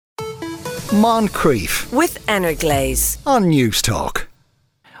Moncrief with Energlaze on News Talk.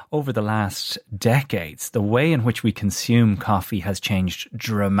 Over the last decades, the way in which we consume coffee has changed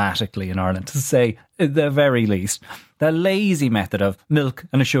dramatically in Ireland, to say the very least. The lazy method of milk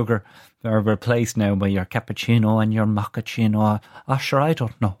and a sugar are replaced now by your cappuccino and your mochaccino. Oh, sure, I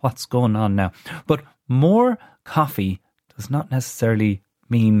don't know what's going on now. But more coffee does not necessarily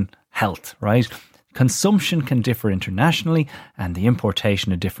mean health, right? Consumption can differ internationally, and the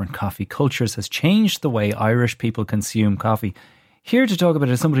importation of different coffee cultures has changed the way Irish people consume coffee. Here to talk about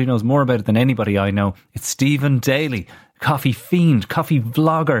it is somebody who knows more about it than anybody I know. It's Stephen Daly, coffee fiend, coffee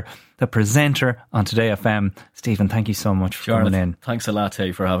vlogger, the presenter on Today FM. Stephen, thank you so much for coming in. Thanks a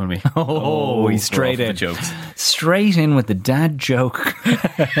latte for having me. He's straight in. Jokes. Straight in with the dad joke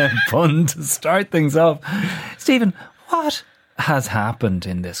pun to start things off. Stephen, what has happened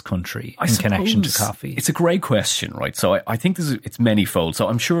in this country in connection to coffee? It's a great question, right? So I think it's manifold. So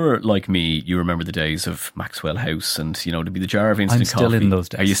I'm sure, like me, you remember the days of Maxwell House and, to be the jar of instant coffee. I'm still in those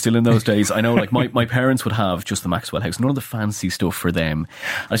days. Are you still in those days? I know, like my parents would have just the Maxwell House, none of the fancy stuff for them.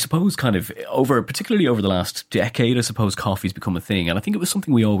 I suppose kind of particularly over the last decade, I suppose coffee's become a thing. And I think it was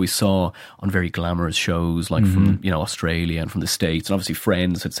something we always saw on very glamorous shows like from, Australia and from the States, and obviously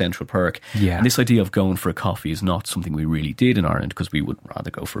Friends at Central Perk. Yeah. And this idea of going for a coffee is not something we really did in Ireland, because we would rather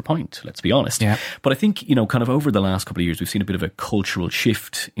go for a pint, let's be honest. Yeah. But I think, kind of over the last couple of years, we've seen a bit of a cultural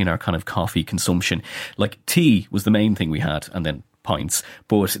shift in our kind of coffee consumption. Like tea was the main thing we had, and then pints.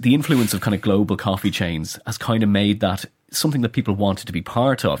 But the influence of kind of global coffee chains has kind of made that something that people wanted to be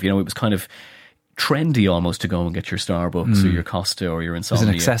part of. It was kind of trendy almost to go and get your Starbucks or your Costa or your Insomnia. It was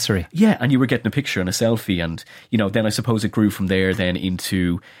an accessory. Yeah, and you were getting a picture and a selfie, and, then I suppose it grew from there then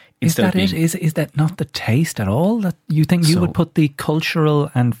into... Is that it? Is that not the taste at all? That you think you would put the cultural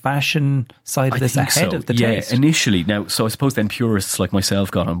and fashion side of this ahead of the taste? Yeah, initially. Now, so I suppose then purists like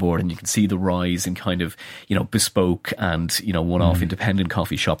myself got on board, and you can see the rise in kind of, bespoke and, one-off independent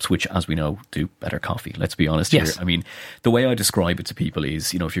coffee shops, which, as we know, do better coffee. Let's be honest here. I mean, the way I describe it to people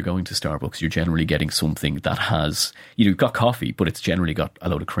is, if you're going to Starbucks, you're generally getting something that has, you've got coffee, but it's generally got a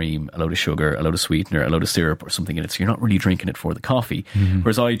load of cream, a load of sugar, a load of sweetener, a load of syrup or something in it. So you're not really drinking it for the coffee.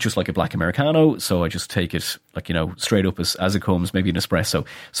 Whereas I just like a black Americano, so I just take it like, straight up as it comes, maybe an espresso.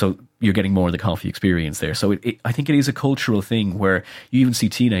 So you're getting more of the coffee experience there. So I think it is a cultural thing where you even see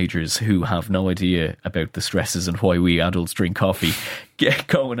teenagers who have no idea about the stresses and why we adults drink coffee get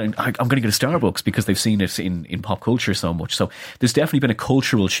going and I'm going to go to Starbucks because they've seen it in pop culture so much. So there's definitely been a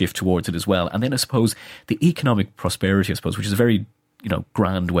cultural shift towards it as well. And then I suppose the economic prosperity, which is a very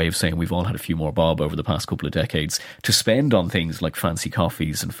grand way of saying we've all had a few more bob over the past couple of decades to spend on things like fancy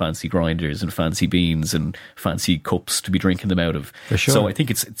coffees and fancy grinders and fancy beans and fancy cups to be drinking them out of. For sure. So I think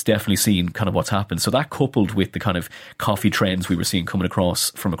it's definitely seen kind of what's happened. So that coupled with the kind of coffee trends we were seeing coming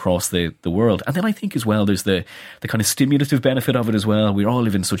across the world. And then I think as well there's the kind of stimulative benefit of it as well. We're all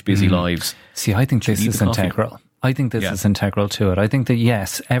living such busy lives. See, I think this is integral. I think this is integral to it. I think that,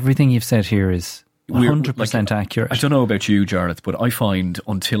 yes, everything you've said here is 100% accurate. I don't know about you, Jarlath, but I find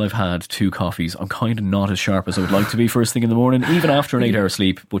until I've had 2 coffees, I'm kind of not as sharp as I would like to be first thing in the morning, even after an 8-hour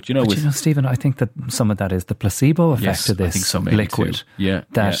sleep. But Stephen, I think that some of that is the placebo effect of this I think so, liquid. Too. Yeah,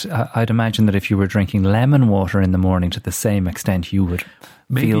 I'd imagine that if you were drinking lemon water in the morning to the same extent, you would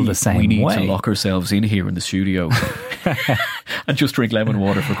feel the same way. We need to lock ourselves in here in the studio and just drink lemon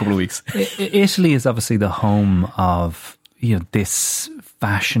water for a couple of weeks. Italy is obviously the home of this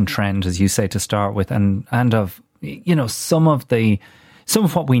fashion trend, as you say, to start with, and of some of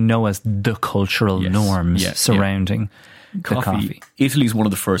what we know as the cultural norms surrounding the coffee. Italy is one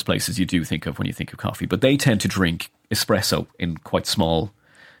of the first places you do think of when you think of coffee, but they tend to drink espresso in quite small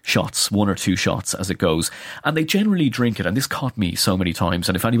shots, 1 or 2 shots as it goes, and they generally drink it, and this caught me so many times,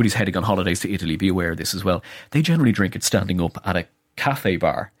 and if anybody's heading on holidays to Italy, be aware of this as well. They generally drink it standing up at a cafe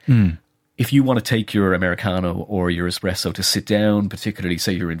bar. If you want to take your Americano or your espresso to sit down, particularly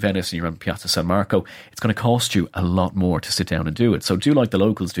say you're in Venice and you're on Piazza San Marco, it's going to cost you a lot more to sit down and do it. So do like the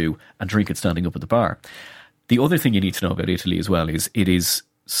locals do and drink it standing up at the bar. The other thing you need to know about Italy as well is it is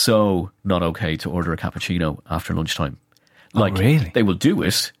so not okay to order a cappuccino after lunchtime. Like, really? They will do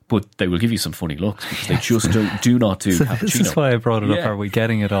it, but they will give you some funny looks because they just do not do so cappuccino. This is why I brought it up. Are we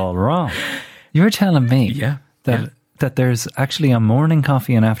getting it all wrong? You're telling me that there's actually a morning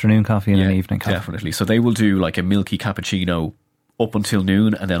coffee, an afternoon coffee, and an evening coffee. Definitely. So they will do like a milky cappuccino up until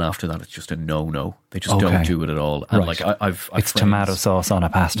noon, and then after that it's just a no. They just don't do it at all. And like I've it's friends, tomato sauce on a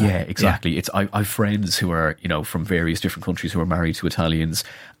pasta. Yeah, exactly. Yeah. I've friends who are from various different countries who are married to Italians,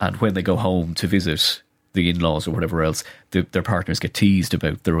 and when they go home to visit, the in-laws or whatever else, their partners get teased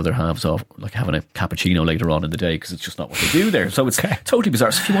about their other halves of like having a cappuccino later on in the day because it's just not what they do there. So it's totally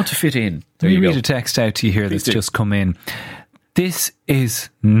bizarre. So if you want to fit in, there you go. Read a text out to you here that's just come in. This is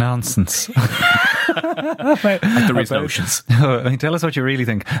nonsense. There is notions. Tell us what you really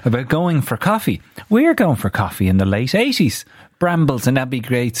think about going for coffee. We're going for coffee in the late 80s. Brambles and Abbey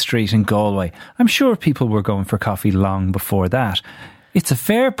Great Street in Galway. I'm sure people were going for coffee long before that. It's a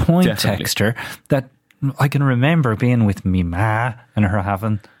fair point, Definitely. Texter, that I can remember being with me ma and her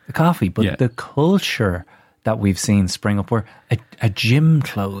having the coffee, but the culture that we've seen spring up where a gym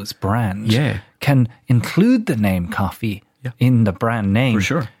clothes brand can include the name coffee in the brand name. For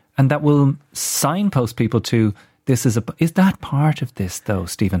sure. And that will signpost people to this is that part of this though,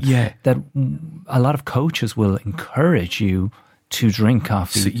 Stephen? Yeah. That a lot of coaches will encourage you to drink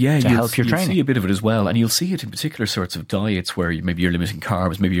coffee to help your training. You'll see a bit of it as well, and you'll see it in particular sorts of diets where maybe you're limiting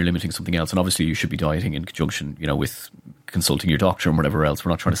carbs, maybe you're limiting something else, and obviously you should be dieting in conjunction, with consulting your doctor and whatever else. We're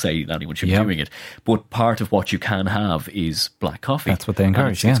not trying to say that anyone should be doing it, but part of what you can have is black coffee. That's what they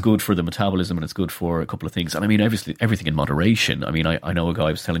encourage. It's good for the metabolism and it's good for a couple of things. And I mean, obviously, everything in moderation. I mean, I know a guy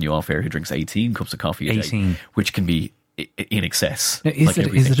I was telling you off air who drinks 18 cups of coffee a day, which can be in excess. Now,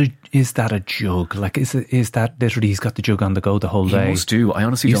 is that a jug? Like, is that literally he's got the jug on the go the whole day? He must do. I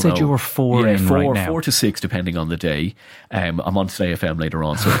honestly don't know. You said you were four right now. 4 to 6 depending on the day. I'm on Today FM later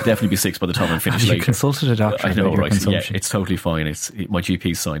on, so it'll definitely be 6 by the time I'm finished later. You consulted a doctor. I know, right? Yeah, it's totally fine. My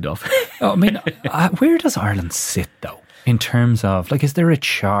GP's signed off. I mean, where does Ireland sit though in terms of like, is there a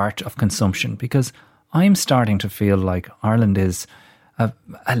chart of consumption? Because I'm starting to feel like Ireland is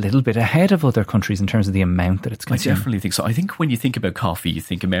a little bit ahead of other countries in terms of the amount that it's consuming. I definitely think so. I think when you think about coffee, you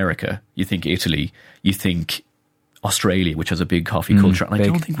think America, you think Italy, you think Australia, which has a big coffee culture. And I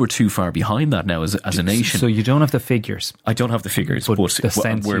don't think we're too far behind that now as a nation. So you don't have the figures? I don't have the figures, but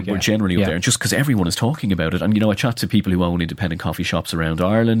we're generally up there. And just because everyone is talking about it. And, I chat to people who own independent coffee shops around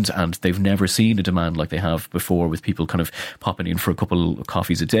Ireland and they've never seen a demand like they have before with people kind of popping in for a couple of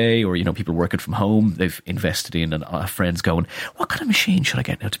coffees a day or, people working from home. They've invested in and friends going, what kind of machine should I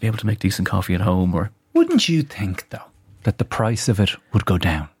get now to be able to make decent coffee at home? Or wouldn't you think, though, that the price of it would go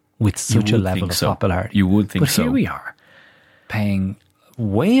down? With such a level of popularity. You would think so. But here we are, paying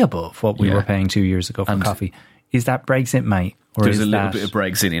way above what we were paying 2 years ago for coffee. Is that Brexit, mate? Or there's a little bit of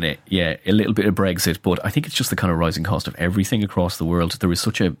Brexit in it. Yeah, a little bit of Brexit. But I think it's just the kind of rising cost of everything across the world. There is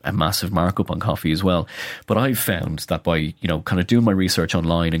such a massive markup on coffee as well. But I've found that by, kind of doing my research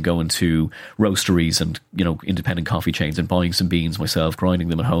online and going to roasteries and, independent coffee chains and buying some beans myself, grinding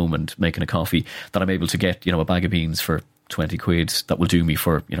them at home and making a coffee, that I'm able to get, a bag of beans for 20 quid that will do me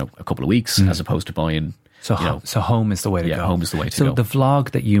for a couple of weeks as opposed to buying so home is the way to go. Home is the way to go. So the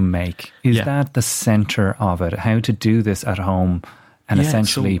vlog that you make, is that the centre of it? How to do this at home and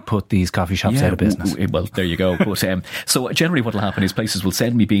essentially put these coffee shops out of business? Well, there you go. But so generally what will happen is places will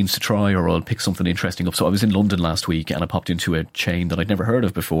send me beans to try or I'll pick something interesting up. So I was in London last week and I popped into a chain that I'd never heard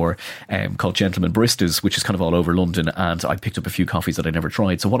of before called Gentleman Baristas, which is kind of all over London, and I picked up a few coffees that I'd never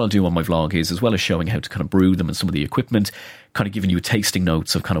tried. So what I'll do on my vlog is, as well as showing how to kind of brew them and some of the equipment, kind of giving you tasting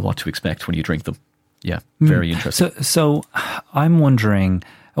notes of kind of what to expect when you drink them. Yeah, very interesting. So I'm wondering...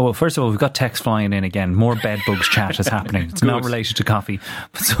 Well, first of all, we've got text flying in again. More bed bugs chat is happening. It's not related to coffee.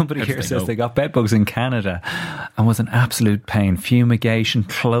 But somebody here says they got bed bugs in Canada and was an absolute pain. Fumigation,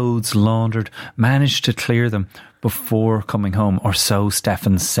 clothes laundered, managed to clear them before coming home. Or so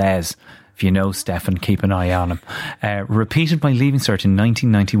Stefan says. If you know Stefan, keep an eye on him. Repeated my leaving cert in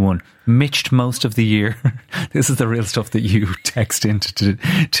 1991. Mitched most of the year. This is the real stuff that you text into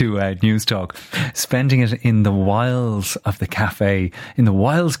to News Talk. Spending it in the wilds of the cafe, in the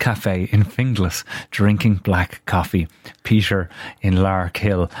Wilds Cafe in Finglas, drinking black coffee. Peter in Lark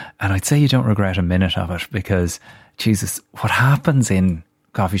Hill. And I'd say you don't regret a minute of it because, Jesus, what happens in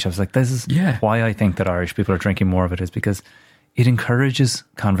coffee shops like this is why I think that Irish people are drinking more of it, is because it encourages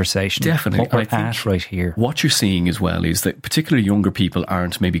conversation. Definitely. What we're at right here. What you're seeing as well is that particularly younger people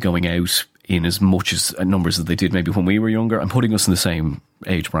aren't maybe going out in as much as numbers that they did maybe when we were younger. I'm putting us in the same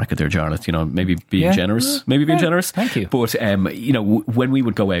age bracket there, Jarlath, maybe being generous. Maybe being generous. Thank you. But, when we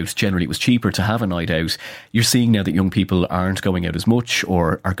would go out, generally it was cheaper to have a night out. You're seeing now that young people aren't going out as much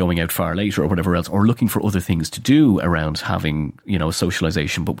or are going out far later or whatever else, or looking for other things to do around having,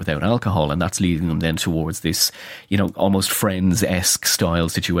 socialisation but without alcohol. And that's leading them then towards this, almost Friends-esque style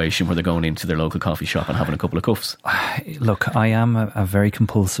situation where they're going into their local coffee shop and having a couple of cuffs. Look, I am a very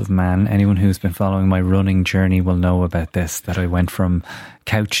compulsive man. Anyone who's been following my running journey will know about this, that I went from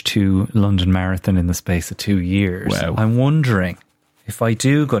couch to London Marathon in the space of 2 years. Wow. I'm wondering if I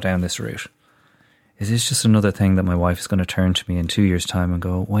do go down this route, is this just another thing that my wife is going to turn to me in 2 years' time and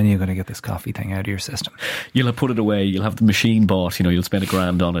go, when are you going to get this coffee thing out of your system? You'll have put it away. You'll have the machine bought. You'll spend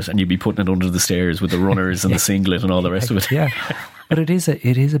 $1,000 on it, and you'll be putting it under the stairs with the runners and the singlet and all the rest of it. Yeah. But it is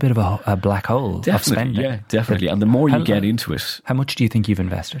a bit of a black hole of spending. Yeah, definitely. And the more you get into it... How much do you think you've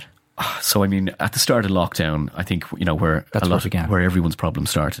invested? So, at the start of lockdown, I think, where everyone's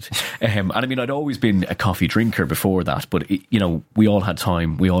problems started. And I'd always been a coffee drinker before that, but, we all had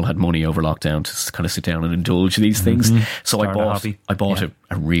time, we all had money over lockdown to kind of sit down and indulge these things. So I bought a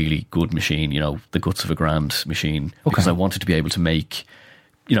really good machine, the guts of $1,000 machine, because I wanted to be able to make,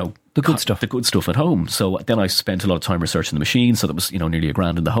 the good stuff at home. So then I spent a lot of time researching the machine, so that was, nearly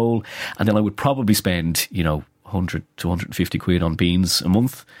 $1,000 in the hole. And then I would probably spend, 100 to 150 quid on beans a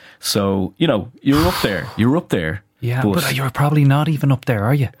month. So, you're up there. Yeah, but you're probably not even up there,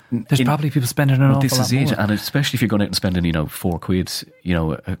 are you? There's probably people spending an awful lot more. This is it, and especially if you're going out and spending,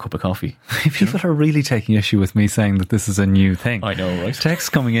 £4, a cup of coffee. People are really taking issue with me saying that this is a new thing. I know, right? Texts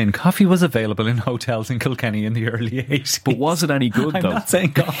coming in, coffee was available in hotels in Kilkenny in the early 80s. But was it any good, though? I'm not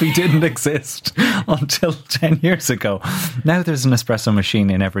saying coffee didn't exist until 10 years ago. Now there's an espresso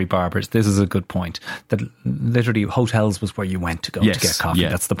machine in every barber's. This is a good point. That literally hotels was where you went to go to get coffee. Yeah.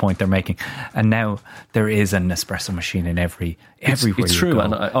 That's the point they're making. And now there is an espresso machine in everywhere it's true, you go.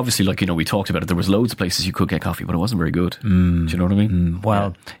 And obviously, we talked about it. There was loads of places you could get coffee, but it wasn't very good. Do you know what I mean?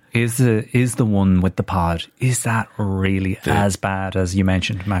 Well, is the one with the pod, is that really as bad as you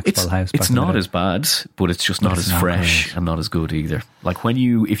mentioned, Maxwell House? It's not as bad, but it's just not as fresh and not as good either. Like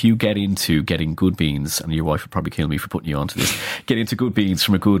if you get into getting good beans, and your wife would probably kill me for putting you onto this, get into good beans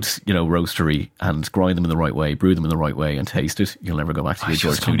from a good roastery and grind them in the right way, brew them in the right way, and taste it, you'll never go back to your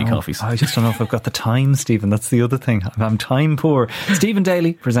George Clooney coffees. I just don't know if I've got the time, Stephen. That's the other thing. I'm time poor. Stephen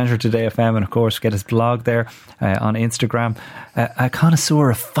Daly, presenter of Today FM, and of course get his blog there on Instagram. A connoisseur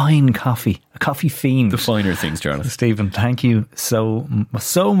of fine coffee, a coffee fiend. The finer things, Jarlath. Stephen, thank you so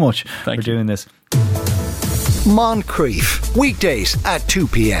much for doing this. Moncrief, weekdays at 2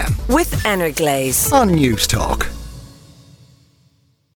 p.m. with Energlaze on News Talk.